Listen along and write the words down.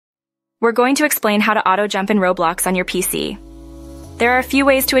We're going to explain how to AutoJump in Roblox on your PC. There are a few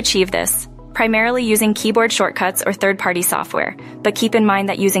ways to achieve this, primarily using keyboard shortcuts or third-party software, but keep in mind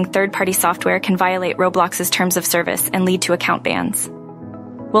that using third-party software can violate Roblox's terms of service and lead to account bans.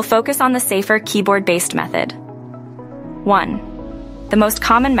 We'll focus on the safer keyboard-based method. 1. The most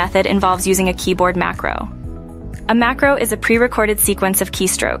common method involves using a keyboard macro. A macro is a pre-recorded sequence of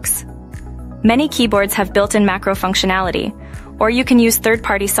keystrokes. Many keyboards have built-in macro functionality, or you can use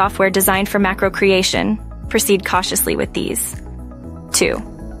third-party software designed for macro creation. Proceed cautiously with these.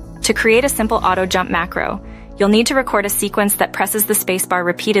 2. To create a simple AutoJump macro, you'll need to record a sequence that presses the spacebar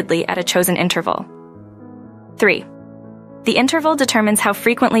repeatedly at a chosen interval. 3. The interval determines how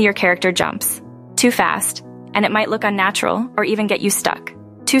frequently your character jumps. Too fast, and it might look unnatural or even get you stuck.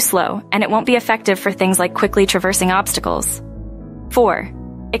 Too slow, and it won't be effective for things like quickly traversing obstacles. 4.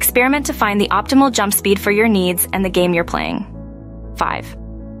 Experiment to find the optimal jump speed for your needs and the game you're playing. 5.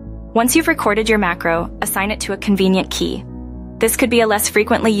 Once you've recorded your macro, assign it to a convenient key. This could be a less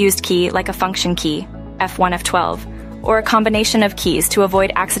frequently used key like a function key, F1, F12, or a combination of keys to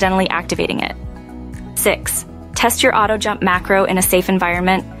avoid accidentally activating it. 6. Test your AutoJump macro in a safe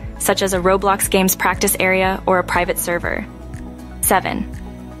environment, such as a Roblox games practice area or a private server. 7.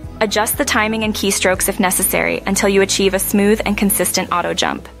 Adjust the timing and keystrokes if necessary until you achieve a smooth and consistent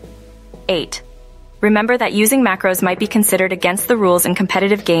AutoJump. 8. Remember that using macros might be considered against the rules in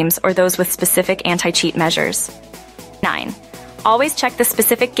competitive games or those with specific anti-cheat measures. 9. Always check the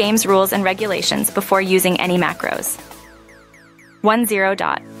specific game's rules and regulations before using any macros. 10.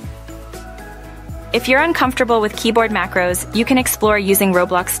 If you're uncomfortable with keyboard macros, you can explore using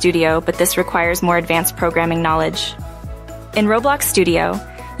Roblox Studio, but this requires more advanced programming knowledge. In Roblox Studio,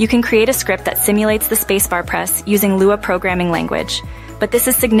 you can create a script that simulates the spacebar press using Lua programming language, but this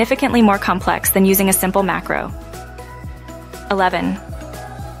is significantly more complex than using a simple macro. 11.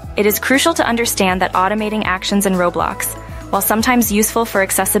 It is crucial to understand that automating actions in Roblox, while sometimes useful for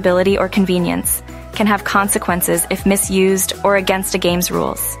accessibility or convenience, can have consequences if misused or against a game's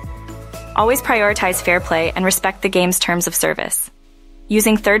rules. Always prioritize fair play and respect the game's terms of service.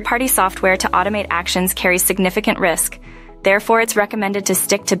 Using third-party software to automate actions carries significant risk. Therefore, it's recommended to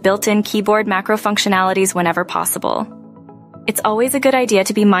stick to built-in keyboard macro functionalities whenever possible. It's always a good idea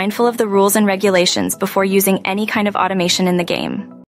to be mindful of the rules and regulations before using any kind of automation in the game.